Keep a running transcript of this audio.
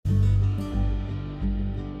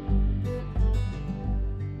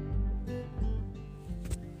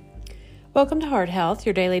Welcome to Heart Health,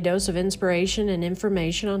 your daily dose of inspiration and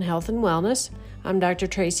information on health and wellness. I'm Dr.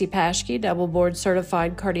 Tracy Paschke, double board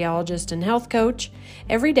certified cardiologist and health coach.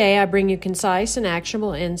 Every day I bring you concise and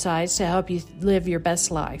actionable insights to help you live your best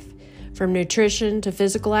life. From nutrition to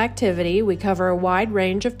physical activity, we cover a wide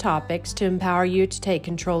range of topics to empower you to take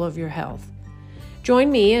control of your health. Join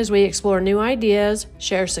me as we explore new ideas,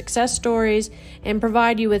 share success stories, and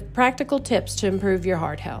provide you with practical tips to improve your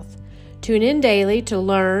heart health. Tune in daily to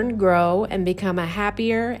learn, grow, and become a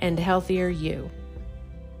happier and healthier you.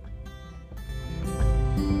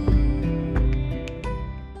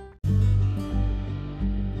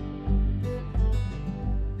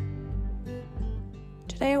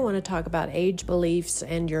 Today I want to talk about age beliefs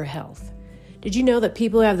and your health. Did you know that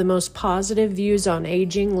people who have the most positive views on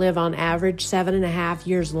aging live on average 7.5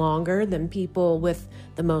 years longer than people with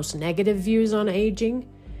the most negative views on aging?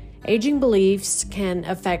 Aging beliefs can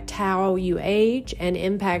affect how you age and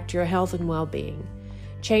impact your health and well-being.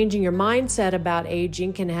 Changing your mindset about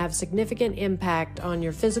aging can have significant impact on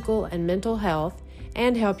your physical and mental health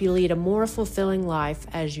and help you lead a more fulfilling life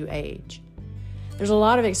as you age. There's a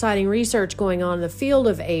lot of exciting research going on in the field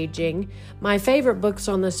of aging. My favorite books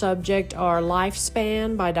on the subject are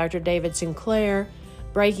Lifespan by Dr. David Sinclair,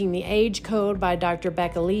 Breaking the Age Code by Dr.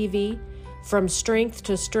 Becca Levy, From Strength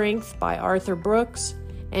to Strength by Arthur Brooks,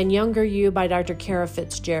 and Younger You by Dr. Kara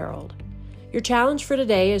Fitzgerald. Your challenge for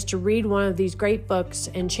today is to read one of these great books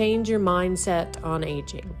and change your mindset on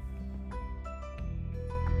aging.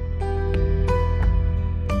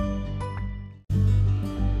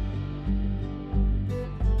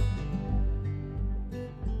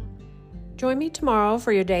 Join me tomorrow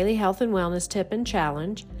for your daily health and wellness tip and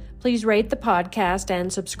challenge. Please rate the podcast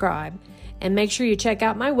and subscribe. And make sure you check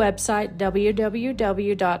out my website,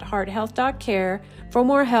 www.hearthealth.care, for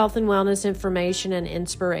more health and wellness information and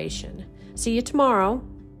inspiration. See you tomorrow.